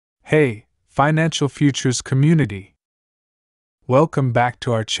Hey, financial futures community! Welcome back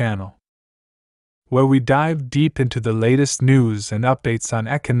to our channel, where we dive deep into the latest news and updates on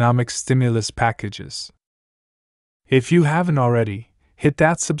economic stimulus packages. If you haven't already, hit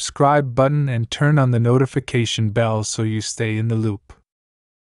that subscribe button and turn on the notification bell so you stay in the loop.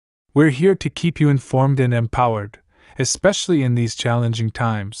 We're here to keep you informed and empowered, especially in these challenging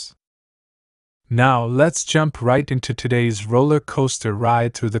times. Now let's jump right into today's roller coaster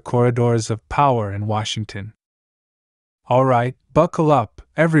ride through the corridors of power in Washington. Alright, buckle up,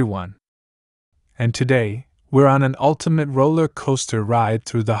 everyone. And today, we're on an ultimate roller coaster ride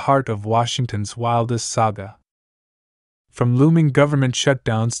through the heart of Washington's wildest saga. From looming government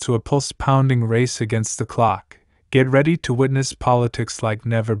shutdowns to a pulse-pounding race against the clock, get ready to witness politics like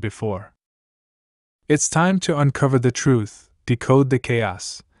never before. It's time to uncover the truth, decode the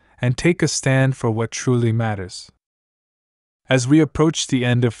chaos, and take a stand for what truly matters. As we approach the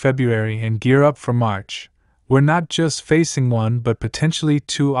end of February and gear up for March, we're not just facing one but potentially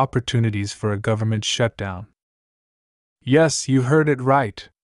two opportunities for a government shutdown. Yes, you heard it right.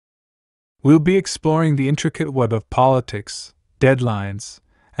 We'll be exploring the intricate web of politics, deadlines,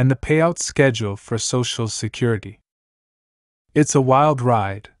 and the payout schedule for Social Security. It's a wild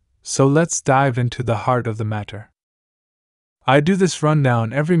ride, so let's dive into the heart of the matter. I do this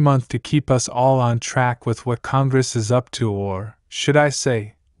rundown every month to keep us all on track with what Congress is up to, or, should I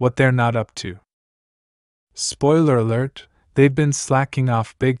say, what they're not up to. Spoiler alert, they've been slacking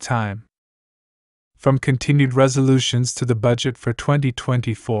off big time. From continued resolutions to the budget for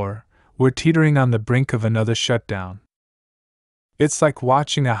 2024, we're teetering on the brink of another shutdown. It's like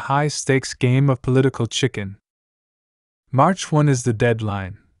watching a high-stakes game of political chicken. March 1 is the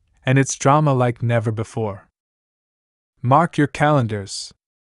deadline, and it's drama like never before. Mark your calendars.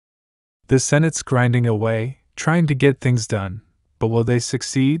 The Senate's grinding away, trying to get things done, but will they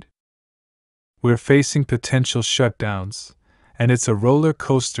succeed? We're facing potential shutdowns, and it's a roller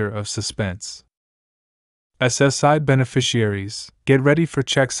coaster of suspense. Ssdi beneficiaries, get ready for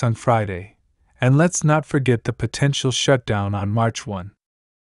checks on Friday, and let's not forget the potential shutdown on March 1.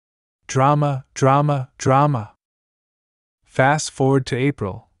 Drama, drama, drama. Fast forward to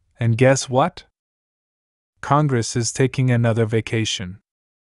April, and guess what? Congress is taking another vacation.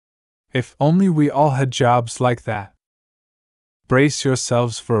 If only we all had jobs like that. Brace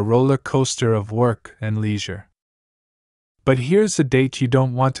yourselves for a roller coaster of work and leisure. But here's a date you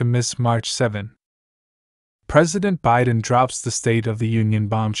don't want to miss: March 7. President Biden drops the State of the Union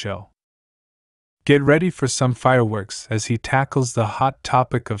bombshell. Get ready for some fireworks as he tackles the hot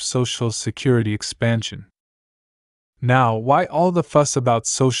topic of Social Security expansion. Now, why all the fuss about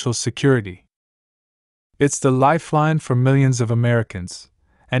Social Security? It's the lifeline for millions of Americans,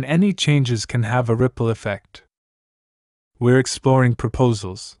 and any changes can have a ripple effect. We're exploring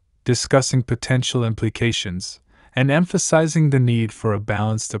proposals, discussing potential implications, and emphasizing the need for a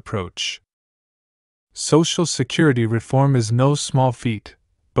balanced approach. Social Security reform is no small feat,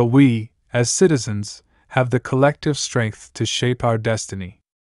 but we, as citizens, have the collective strength to shape our destiny.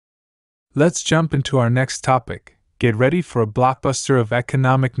 Let's jump into our next topic. Get ready for a blockbuster of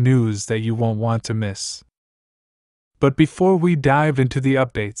economic news that you won't want to miss. But before we dive into the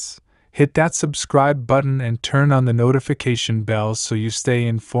updates, hit that subscribe button and turn on the notification bell so you stay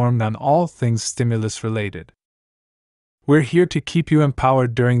informed on all things stimulus related. We're here to keep you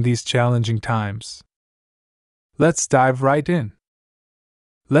empowered during these challenging times. Let's dive right in.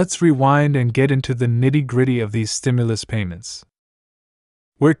 Let's rewind and get into the nitty-gritty of these stimulus payments.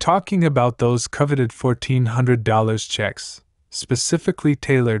 We're talking about those coveted $1,400 checks, specifically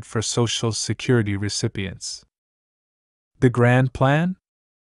tailored for Social Security recipients. The grand plan?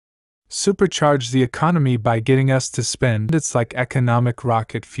 Supercharge the economy by getting us to spend. It's like economic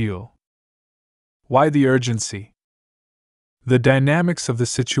rocket fuel. Why the urgency? The dynamics of the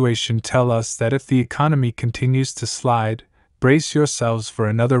situation tell us that if the economy continues to slide, brace yourselves for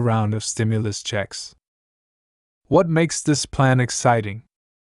another round of stimulus checks. What makes this plan exciting?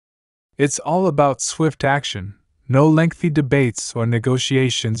 It's all about swift action, no lengthy debates or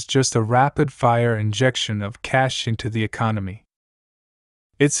negotiations, just a rapid-fire injection of cash into the economy.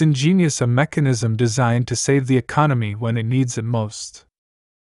 It's ingenious, a mechanism designed to save the economy when it needs it most.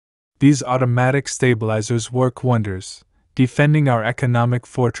 These automatic stabilizers work wonders, defending our economic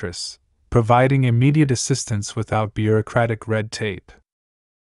fortress, providing immediate assistance without bureaucratic red tape.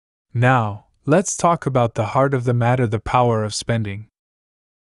 Now, let's talk about the heart of the matter: the power of spending.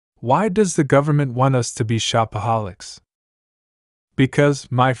 Why does the government want us to be shopaholics?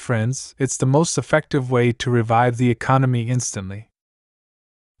 Because, my friends, it's the most effective way to revive the economy instantly.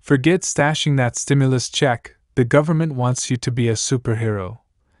 Forget stashing that stimulus check, the government wants you to be a superhero,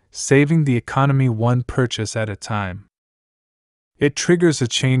 saving the economy one purchase at a time. It triggers a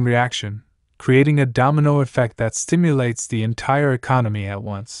chain reaction, creating a domino effect that stimulates the entire economy at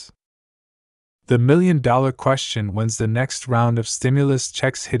once. The million-dollar question: when's the next round of stimulus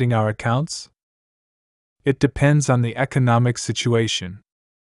checks hitting our accounts? It depends on the economic situation.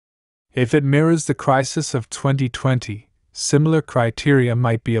 If it mirrors the crisis of 2020, similar criteria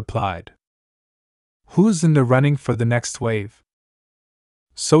might be applied. Who's in the running for the next wave?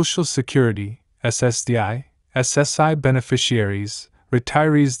 Social Security, Ssdi, SSI beneficiaries,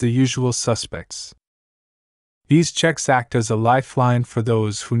 retirees, the usual suspects. These checks act as a lifeline for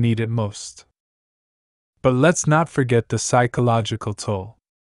those who need it most. But let's not forget the psychological toll.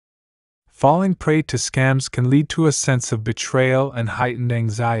 Falling prey to scams can lead to a sense of betrayal and heightened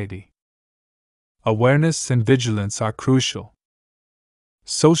anxiety. Awareness and vigilance are crucial.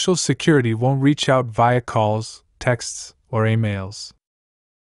 Social Security won't reach out via calls, texts, or emails.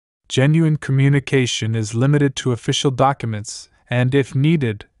 Genuine communication is limited to official documents and, if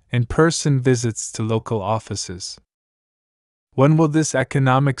needed, in-person visits to local offices. When will this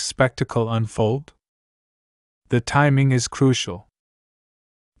economic spectacle unfold? The timing is crucial.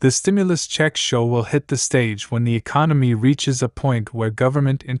 The stimulus check show will hit the stage when the economy reaches a point where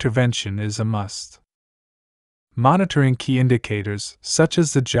government intervention is a must. Monitoring key indicators, such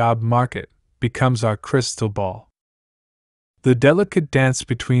as the job market, becomes our crystal ball. The delicate dance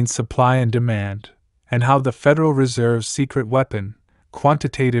between supply and demand, and how the Federal Reserve's secret weapon,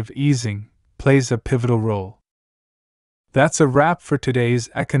 quantitative easing, plays a pivotal role. That's a wrap for today's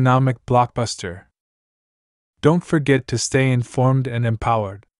economic blockbuster. Don't forget to stay informed and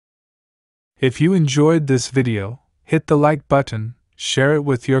empowered. If you enjoyed this video, hit the like button, share it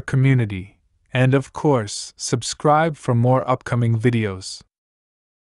with your community, and of course, subscribe for more upcoming videos.